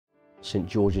St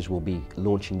George's will be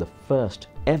launching the first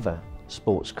ever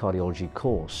sports cardiology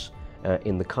course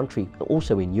in the country,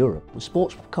 also in Europe.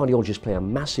 Sports cardiologists play a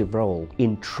massive role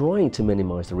in trying to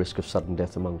minimise the risk of sudden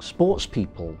death among sports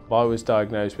people. I was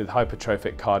diagnosed with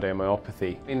hypertrophic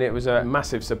cardiomyopathy, and it was a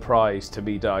massive surprise to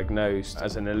be diagnosed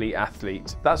as an elite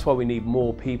athlete. That's why we need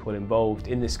more people involved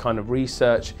in this kind of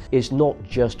research. It's not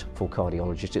just for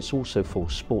cardiologists, it's also for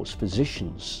sports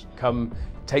physicians. Come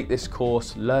take this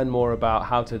course, learn more about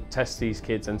how to test these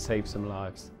kids and save some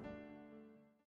lives.